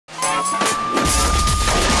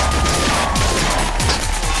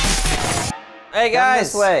Hey guys! Come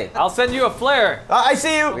this way. I'll send you a flare. I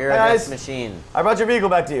see you. We're Hey, a guys. death machine. I brought your vehicle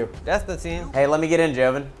back to you. That's the team. Hey, let me get in,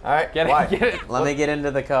 Joven. All right. Get Why? it, get it. Let me get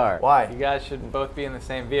into the car. Why? You guys should both be in the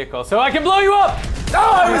same vehicle so I can blow you up. No,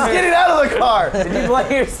 I was getting out of the car. Did you blow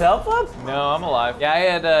yourself up? No, I'm alive. Yeah, I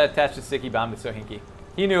had attached a sticky bomb to Sohinki.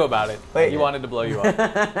 He knew about it. Wait. He wanted to blow you up.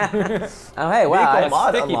 Oh, hey, wow. Vehicle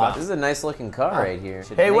mod sticky unlocked. This is a nice looking car right here.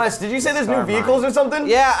 Should Hey, make Wes, did you say this there's new car vehicles mine. or something?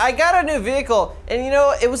 Yeah, I got a new vehicle, and you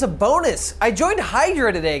know, it was a bonus. I joined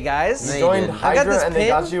Hydra today, guys. No, You you joined didn't. I got Hydra this and they pin.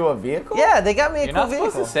 got you a vehicle? Yeah, they got me a You're cool not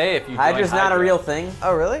vehicle. supposed to say if you join Hydra's not a Hydra. real thing.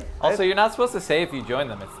 Oh, really? Also, you're not supposed to say if you join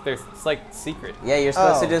them. It's like secret. Yeah, you're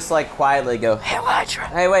supposed Oh. to just like quietly go, "Hail Hydra."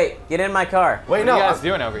 Hey, wait, get in my car. Wait, What no. are you guys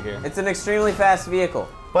doing over here? It's an extremely fast vehicle.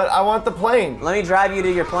 But I want the plane. Let me drive you to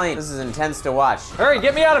your plane. This is intense to watch. Hurry,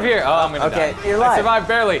 get me out of here. Oh, I'm gonna Okay, die. you're I live. survived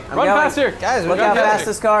barely. Run going. faster. Guys, Look we how got fast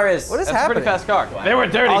this car is. What is That's a happening? pretty fast car. They were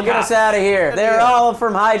dirty I'll get cops. us out of here. They're all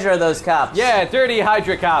from Hydra, those cops. Yeah, dirty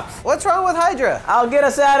Hydra cops. What's wrong with Hydra? I'll get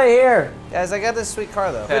us out of here. Guys, I got this sweet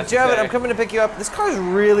car though. But That's Joven, sick. I'm coming to pick you up. This car's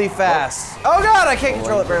really fast. Oh God, I can't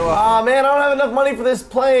control it very well. Aw, man, I don't have enough money for this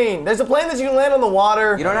plane. There's a plane that you can land on the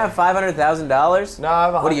water. You don't have $500,000? No, I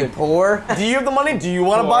have What are you, 100. poor? Do you have the money? Do you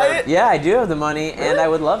want to buy it? Yeah, I do have the money, and I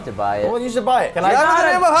would love to buy it. Well, you should buy it. Can I'm I? in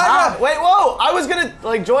the name of Hydra. Wait, whoa! I was gonna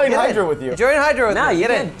like join Get in. Hydra with you. Join Hydra with No, me. you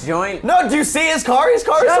Get in. can't join. No, do you see his car? His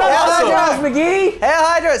car is so Shut up, awesome. Snowballs McGee! Hail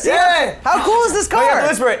Hydra! See Yeah. how cool is this Oh, you have car? to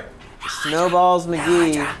whisper it. Snowballs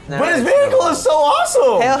McGee. No, But his it's vehicle Snowballs. is so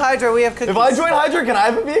awesome. Hail Hydra, we have cookies. If I join Hydra, can I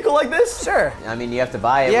have a vehicle like this? Sure. I mean, you have to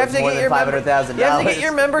buy it You have with to more get than your $500,000. You have to get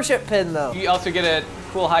your membership pin though. You also get a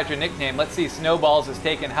cool Hydra nickname. Let's see, Snowballs is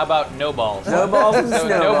taken. How about No Balls? Snowballs and So,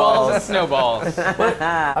 No Balls and Snowballs. Snowballs.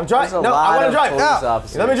 I'm There's driving. a No, lot I want to of drive. police No.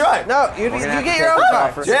 officers. Let me drive. No, you gonna have get to your take own off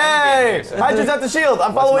car. for- Yay! Hydra's at the shield.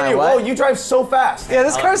 I'm following my you. what? Whoa, you drive so fast. Yeah,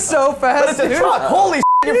 this car's so fast. But it's a dude. truck. Holy shit,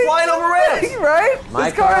 you're flying over ramps. Right? My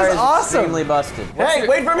this car is awesome. extremely busted. Hey,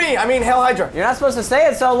 wait for me. I mean, Hail Hydra. You're not supposed to say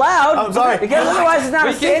it so loud. I'm sorry. Because otherwise it's not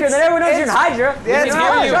a We can- secret. Then everyone knows you're in Hydra. Yeah, I it's can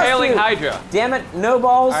fine. hear you Trust hailing you. Hydra. Damn it, no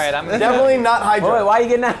balls. All right, I'm Definitely not Hydra. Wait, why are you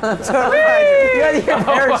getting out? You had your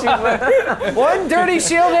parachute. One dirty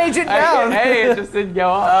shield agent down. Hey, it just didn't go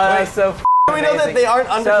off. That's so Do we know that they aren't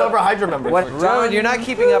undercover Hydra members? What? Joven, you're not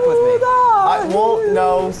keeping up with me. Well,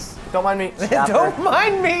 no. Don't mind me. Don't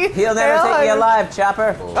mind me. He'll never Hail take me Hydra. alive,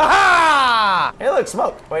 Chopper. Aha! Hey, look,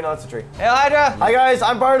 smoke. Wait, no, that's a tree. Hail Hydra. Hi, guys.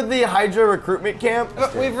 I'm part of the Hydra recruitment camp.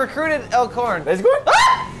 We've recruited Elkhorn. Let's go.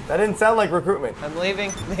 That didn't sound like recruitment. I'm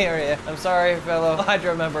leaving the area. I'm sorry, fellow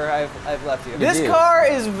Hydra member. I've left you. This do. car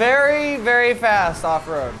is very, very fast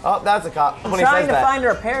off-road. Oh, that's a cop. I'm When he trying says to that. find a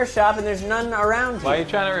repair shop and there's none around Why are here. you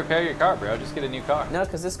trying to repair your car, bro? Just get a new car. No,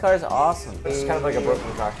 because this car is awesome. It's kind of like a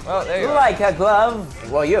broken car. Oh, there you go. Like a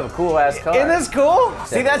glove. Well, you have a cool ass car. Isn't this cool?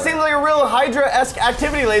 See, that seems like a real Hydra-esque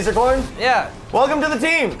activity, Lasercorn. Yeah. Welcome to the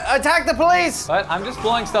team. Attack the police. But I'm just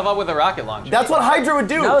blowing stuff up with a rocket launcher. That's what Hydra would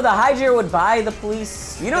do. No, the Hydra would buy the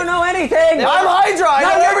police. You don't know anything. I'm Hydra. I No,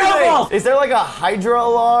 know you're everything. normal. Is there like a Hydra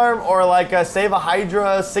alarm or like a save a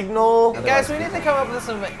Hydra signal? Guys, we need to come up with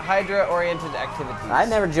some Hydra-oriented activities. I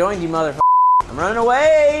never joined you, motherfucker. I'm running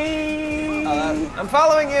away. I'm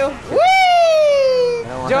following you. Whee!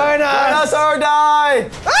 don't want Join Join us. us or die.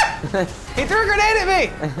 He threw a grenade at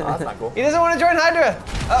me. Oh, that's not cool. He doesn't want to join Hydra.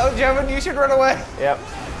 Uh-oh, Joven, you should run away. Yep.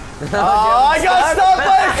 Oh, I got stopped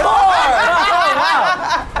by a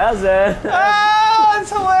car. That was it. Oh, it's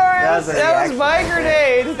hilarious. That was a That was reaction. my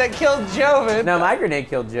grenade that killed Joven. No, my grenade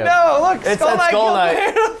killed Joe. No, look, It's Skull that Knight Skull killed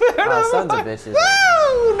Knight. me. Oh, sons of bitches.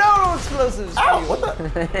 Woo! No explosives. for Ow, you. what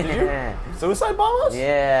the? Did you suicide bomb us?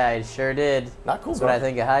 Yeah, I sure did. Not cool, That's bro. what I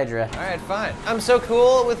think of Hydra. All right, fine. I'm so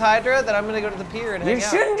cool with Hydra that I'm gonna go to the pier and You hang out.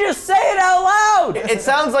 shouldn't just say it out loud. It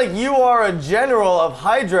sounds like you are a general of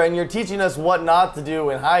Hydra and you're teaching us what not to do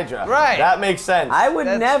in Hydra. Right. That makes sense. I would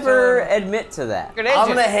That's never true. admit to that. Good I'm agent.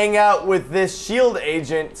 gonna hang out with this shield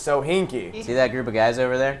agent, Sohinki. See that group of guys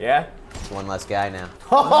over there? Yeah? It's one less guy now.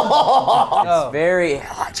 Oh. Very.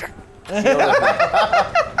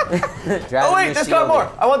 Oh wait, this car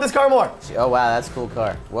more. I want this car more. Oh wow, that's a cool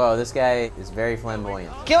car. Whoa, this guy is very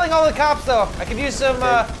flamboyant. Killing all the cops though. I could use some.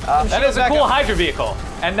 That is a cool Hydra vehicle.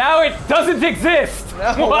 And now it doesn't exist.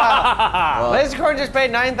 Oh, wow. Well, Lasercorn just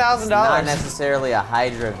paid $9,000. not necessly a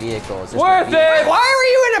Hydra vehicle. It's just Worth a vehicle. it. Why are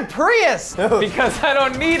you in a Prius? Because I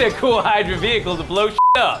don't need a cool Hydra vehicle to blow shit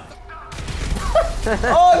up.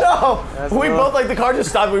 Oh no! That's We a little- both, like, the car just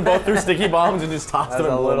stopped. We both threw sticky bombs and just tossed That's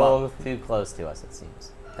them a and blew them little up. too close to us, it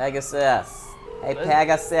seems. Pegasus. Hey,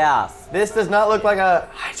 Pegasus. This does not look like a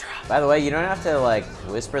Hydra. By the way, you don't have to like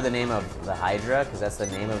whisper the name of the Hydra because that's the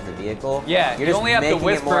name of the vehicle. Yeah, you're you just only have to making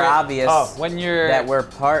whisper it more it obvious when you're that we're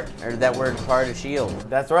part of Shield.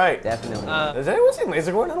 That's right. Definitely. Has anyone seen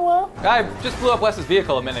Lasercorn in a while? I just blew up Wes's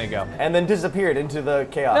vehicle a minute ago. And then disappeared into the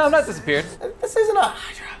chaos. No, I'm not disappeared. This isn't a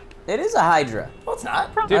Hydra. It is a Hydra. No, it's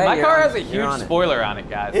not. Dude, Hey, my you're car on- has a you're huge on it. spoiler on it,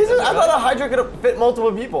 guys. Is it? I thought a Hydra could fit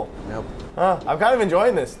multiple people. Nope. I'm kind of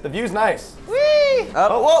enjoying this. The view's nice. Whee!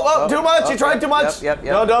 Oh, whoa, too much. You tried too much. Yep.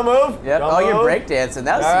 No, don't move. Yep. Don't Oh, you're move. breakdancing.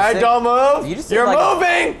 That was All right, sick. don't move. You just did You're like a-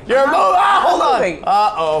 moving. You're moving. Ah, hold on. moving.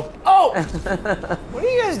 Uh-oh. Oh, What are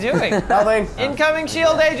you guys doing? nothing. Incoming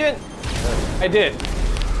shield agent. I did.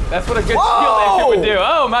 That's what a good Whoa! shield agent would do.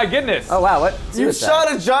 Oh my goodness. Oh wow, what? You Suicide.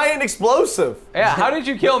 shot a giant explosive. Yeah, how did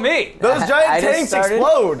you kill me? Those I giant just tanks started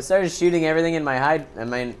explode. shooting everything in my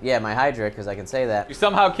my Hydra because I can say that. You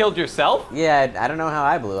somehow killed yourself? Yeah, I don't know how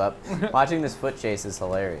I blew up. Watching this foot chase is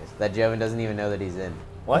hilarious. That Joven doesn't even know that he's in.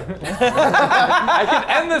 What? I can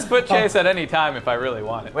end this foot chase at any time if I really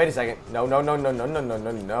want it. Wait a second.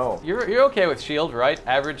 No. You're okay with shield, right?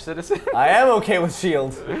 Average citizen? I am okay with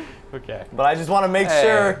shield, Okay. but I just want to make Hey.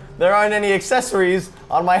 sure there aren't any accessories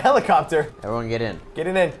on my helicopter. Everyone get in. Get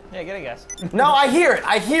it in. Yeah, get it, guys. No, I hear it.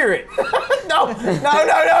 I hear it. No.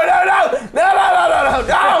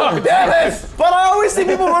 Damn it. But I always see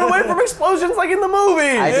people run away from explosions like in the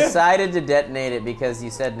movies. I decided to detonate it because you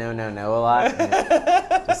said no a lot. And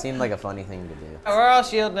it just seemed like a funny thing to do. We're all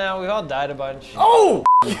shield now. We've all died a bunch. Oh!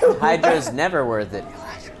 Hydra's never worth it.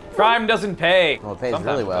 Crime doesn't pay. Well, it pays Sometimes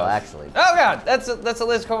really it well, does. actually. Oh god, that's a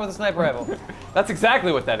laser corn with a sniper rifle. That's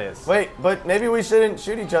exactly what that is. Wait, but maybe we shouldn't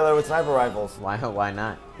shoot each other with sniper rifles. Why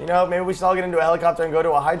not? You know, maybe we should all get into a helicopter and go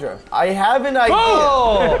to a Hydra. I have an idea.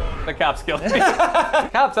 Oh! The cops killed me.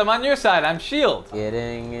 Cops, I'm on your side. I'm shield.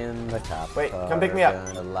 Getting in the cop Wait, car, come pick me up.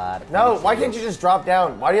 doing a lot of No, things. why can't you just drop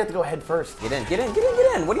down? Why do you have to go head first? Get in.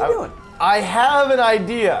 What are you doing? I have an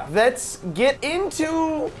idea. Let's get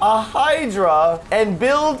into a Hydra and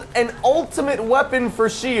build an ultimate weapon for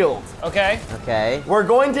shield. Okay. Okay. We're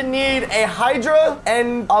going to need a Hydra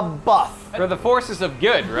and a buff. For the forces of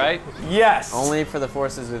good, right? Yes. Only for the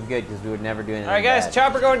forces of good, because we would never do anything All right, guys. bad.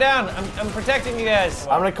 Chopper going down. I'm protecting you guys.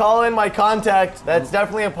 I'm gonna call in my contact. That's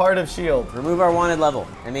definitely a part of shield. Remove our wanted level.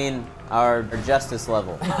 I mean, our justice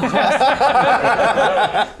level.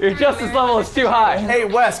 Your justice level is too high. Hey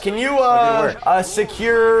Wes, can you work?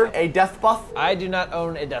 secure a death buff? I do not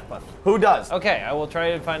own a death buff. Who does? Okay, I will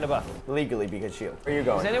try to find a buff. Legally, because shield. Where are you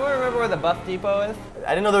Does going? anyone remember where the buff depot is? I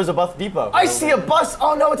didn't know there was a buff depot. I see a bus.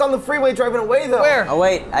 Oh no, it's on the freeway driving away though. Where? Oh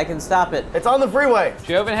wait, I can stop it. It's on the freeway.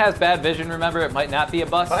 Joven has bad vision, remember? It might not be a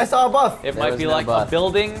bus. But I saw a buff. It There might was be no like bus. a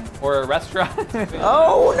building or a restaurant.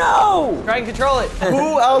 Oh no! Try and control it.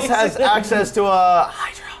 Who else has access to a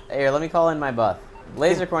Hydra? Here, let me call in my buff.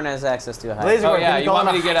 Lasercorn has access to a Hydra. Laser- Oh Can yeah, you you call want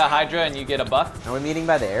him me a to get a Hydra and you get a buff? Are we meeting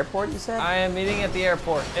by the airport, you said? I am meeting at the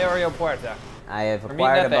airport. Aeropuerto. I have meeting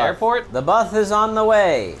acquired at a the buff. airport? The buff is on the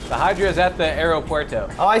way. The Hydra is at the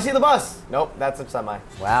Aeropuerto. Oh, I see the bus. Nope, that's a semi.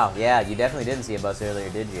 Wow, yeah, you definitely didn't see a bus earlier,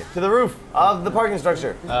 did you? To the roof of the parking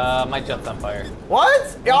structure. My jump's on fire.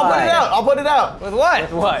 What? Yeah, I'll put Why? it out. I'll put it out. With what?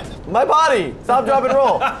 What? My body. Stop, drop, and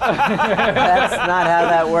roll. That's not how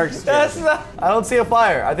that works, That's Joven. not. I don't see a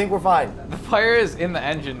fire. I think we're fine. The fire is in the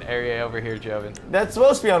engine area over here, Joven. That's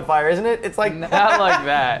supposed to be on fire, isn't it? It's like, Not like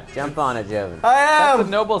that. Jump on it, Joven. I That's a am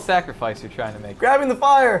noble sacrifice you're trying to make. grabbing the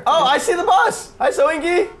fire. Oh, I see the bus. Hi,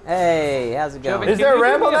 Soinky. Hey, how's it Joven, going? Is there a can you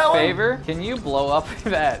ramp do on me that a one? favor? Can you blow up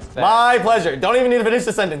that? My pleasure. Don't even need to finish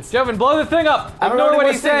the sentence. Joven, blow the thing up. I don't know Ignore what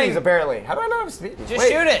any he's more stickies, saying. apparently. How do I not have speed? Just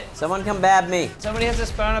shoot it. Someone come bab me. Somebody has to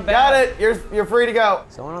spawn a bat. Got it. You're free to go.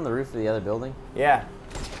 Someone on the roof of the other building? Yeah.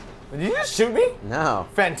 Did you just shoot me? No.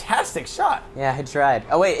 Fantastic shot. Yeah, I tried.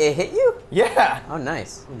 Oh wait, it hit you? Yeah. Oh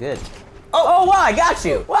nice. I'm good. Oh wow, I got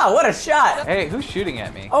you. Wow, what a shot. Hey, who's shooting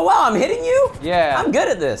at me? Oh wow, I'm hitting you? Yeah. I'm good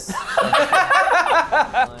at this.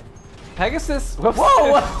 Pegasus? Whoa,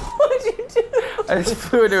 what did you do? I just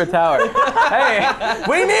flew into a tower. Hey.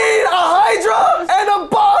 We need a Hydra and a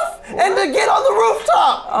buff and to get on the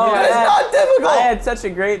rooftop. Oh, it's man. not difficult. I had such a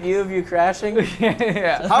great view of you crashing.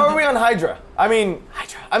 Yeah. How are we on Hydra? I mean,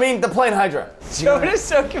 the plane Hydra. Joven is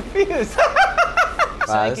so confused.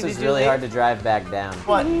 Wow, this Did is you really leave? hard to drive back down.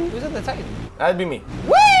 What? Who's in the Titan? That'd be me.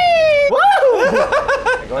 Whee! Woo!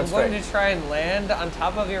 going I'm straight. going to try and land on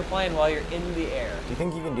top of your plane while you're in the air. Do you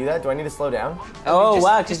think you can do that? Do I need to slow down? Oh, Just-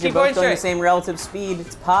 wow, just because keep you're going both going the straight. same relative speed.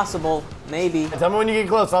 It's possible. Maybe. Tell me when you get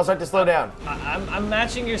close and I'll start to slow down. I'm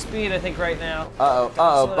matching your speed, I think, right now. Uh-oh,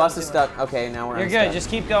 Slow bus down is too much. stuck. Okay, now we're You're unstuck. good. Just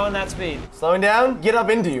keep going that speed. Slowing down? Get up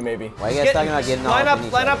into you, maybe. Why are you guys talking about getting all line up up, in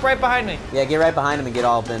each line other? up right behind me. Yeah, get right behind him and get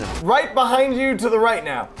all up in him. Right behind you to the right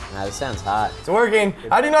now. Nah, this sounds hot. It's working.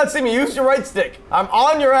 How do you not see me? Use your right stick. I'm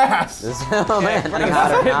on your ass. This, oh man, getting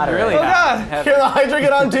hotter and hotter. Really Oh hot. God! Can the Hydra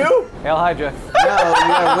get on too? Hail Hydra. No, you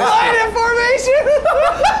gotta Line whisper. in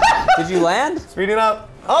formation! Did you land? Speeding up.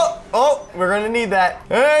 Oh, we're gonna need that.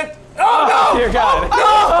 And, oh, no! Dear God. Oh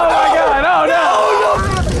my God. Oh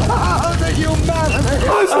no.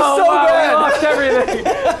 This is so Wow, we bad. lost everything.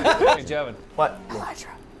 Hey, Jovin. What?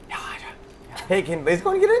 Hey, can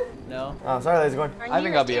Lasercorn get in? No. Oh, sorry, Lasercorn. I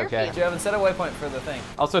think I'll be okay. Jovin, set a waypoint for the thing.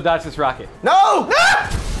 Also, dodge this rocket. No!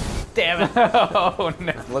 Damn it. Oh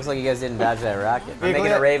no. Looks like you guys didn't dodge that rocket. I'm Vehicle making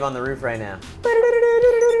a hit. rave on the roof right now.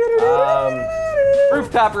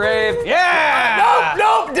 Rooftop rave. Yeah!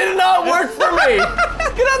 Nope, did not work for me.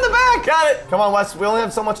 Get on the back! Got it. Come on, Wes, we only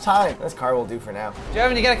have so much time. This car will do for now.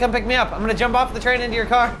 Jovin, you gotta come pick me up. I'm gonna jump off the train into your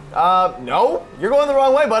car. No, you're going the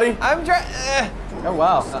wrong way, buddy. I'm trying. Oh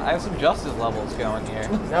wow. I have some justice levels going here.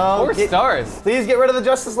 No, 4 stars. Please get rid of the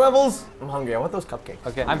justice levels. I'm hungry. I want those cupcakes.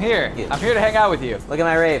 Okay, I'm here. I'm here to hang out with you. Look at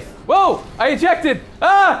my rave. Whoa! I ejected.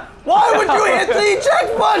 Ah! Why would you hit the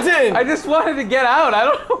eject button? I just wanted to get out. I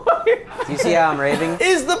don't know why. Do you see how I'm raving?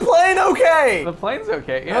 Is the plane okay? The plane's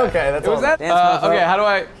okay. Yeah. Okay, that's It was all. that. Dance, mofo. Okay, how do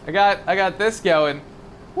I got this going.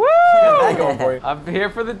 Woo! That going for you. I'm here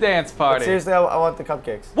for the dance party. Seriously, I want the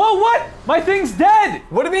cupcakes. Whoa! What? My thing's dead.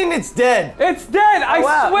 What do you mean it's dead? It's dead. I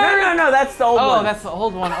Wow. swear. No, that's the old Oh, one. that's the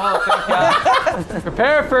old one. Oh, thank God.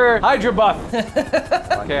 Prepare for Hydra buff.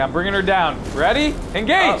 Okay, I'm bringing her down. Ready?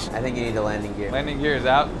 Engage. I think you need the landing gear. Landing gear is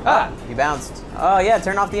out. Ah! You bounced. Oh yeah,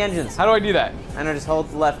 turn off the engines. How do I do that? I know, just hold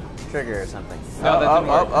the left trigger or something. No, that didn't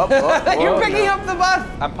work. You're Whoa, picking no. up the bus.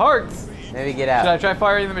 I'm parked. Maybe get Should I out. try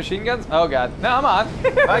firing the machine guns? Oh God. No, I'm on.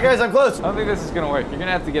 All right, guys, I'm close. I don't think this is gonna work. You're gonna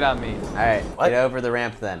have to get on me. All right, What? get over the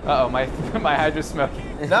ramp then. Uh oh, my Hydra's smoking.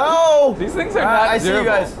 No! These things are All right, not I see you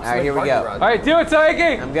durable. guys. All right, here we go. All right, do it,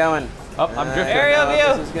 Taiki. I'm going. Oh, I'm drifting. Aerial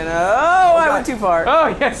view. This is gonna. Oh, I went too far.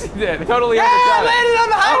 Oh yes, you did. Totally Yeah, undershot it. landed on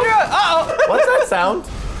the Hydra. Uh-oh. What's that sound?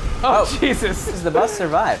 Oh Jesus. Does the bus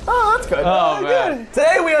survive? Oh, that's good. Oh man.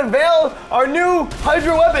 Today we unveil our new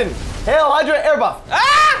Hydra weapon. Hail Hydra air buff.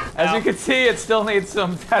 Ah! As you can see, it still needs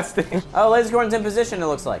some testing. Oh, Lasercorn's in position, it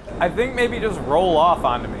looks like. I think maybe just roll off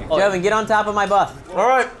onto me. Jovin, get on top of my buff. All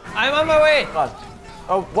right. I'm on my way. God.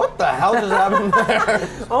 Oh, what the hell just happened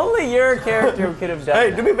there? Only your character could have done Hey,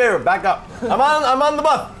 that. do me a favor, back up. I'm on the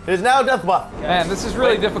buff. It is now death buff. Man, this is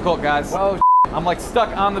really difficult, guys. Oh, I'm like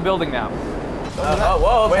stuck on the building now.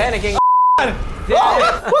 Oh, whoa, panicking. Oh,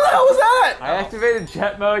 what the hell was that? I activated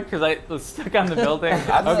jet mode because I was stuck on the building.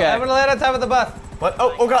 I'm Okay. gonna land on top of the bus. What?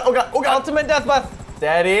 Oh god. Ultimate death bus.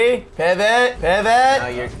 Steady. Pivot. No,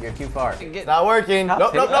 you're too far. It's not working. Nope,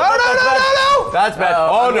 nope, nope, No, nope, that's bad. Uh-oh,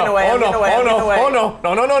 Oh I'm no, getting away, oh I'm no, getting away, oh I'm no, getting away.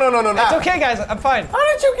 oh no. It's okay, guys. I'm fine. How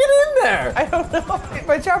did you get in there? I don't know.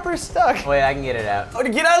 My chopper's stuck. Wait, I can get it out. Oh,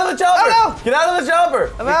 get out of the chopper. Oh, no. Get out of the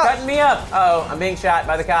chopper. I'm You're out. cutting me up. Oh, I'm being shot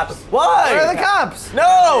by the cops. Why? Where are the cops?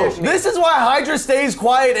 No, this is why Hydra stays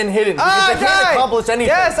quiet and hidden because Ah, they can't died. accomplish anything.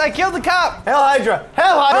 Yes, I killed the cop. Hell Hydra.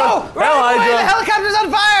 Hell Hydra. Oh, Hell right away. The Hydra. helicopter's on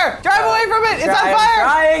fire. Drive away from it. It's on I'm fire.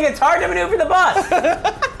 trying. It's hard to maneuver the bus.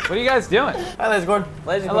 What are you guys doing? Hi, Lasercorn.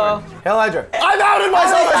 Hello. Hell Hydra. I've outed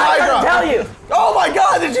myself as I Hydra. tell you. Oh my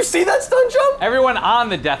god, did you see that stunt jump? Everyone on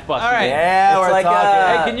the death bus. All right. Yeah, It's we're like,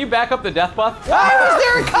 talking. Hey, can you back up the death bus? Why was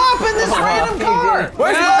there a cop in this random car?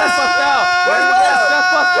 Where's Death Wes? bus now. Where's Wes?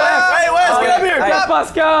 Death bus left. Hey, Wes, get up here. Death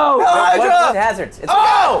bus go. Hell What's Hydra. hazards? It's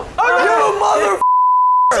Oh! You mother.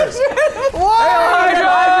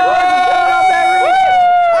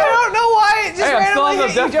 I don't know why it just Hey, I'm still on randomly the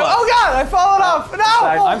hit death you. bus. Oh god, I fallen off.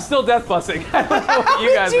 No! I'm still death busing. I don't know what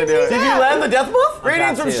you guys are doing. Did you land the death buff?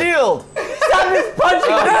 Greetings from too. Shield. Stop this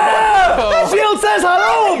punching. Shield says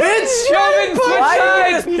hello, bitch. Jovin, switch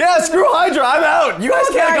sides. Yeah, screw Hydra. I'm out. You guys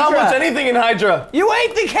Fuck can't Hydra. accomplish anything in Hydra. You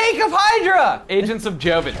ate the cake of Hydra! Agents of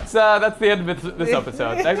Jovin. So that's the end of this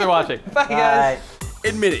episode. Thanks for watching. Bye, guys.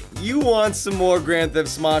 Admit it, you want some more Grand Theft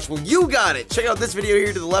Smosh? Well, you got it. Check out this video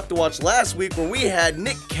here to the left to watch last week where we had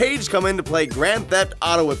Nick Cage come in to play Grand Theft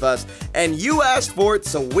Auto with us, and you asked for it,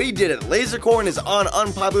 so we did it. Lasercorn is on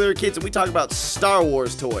Unpopular Kids, and we talk about Star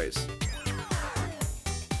Wars toys.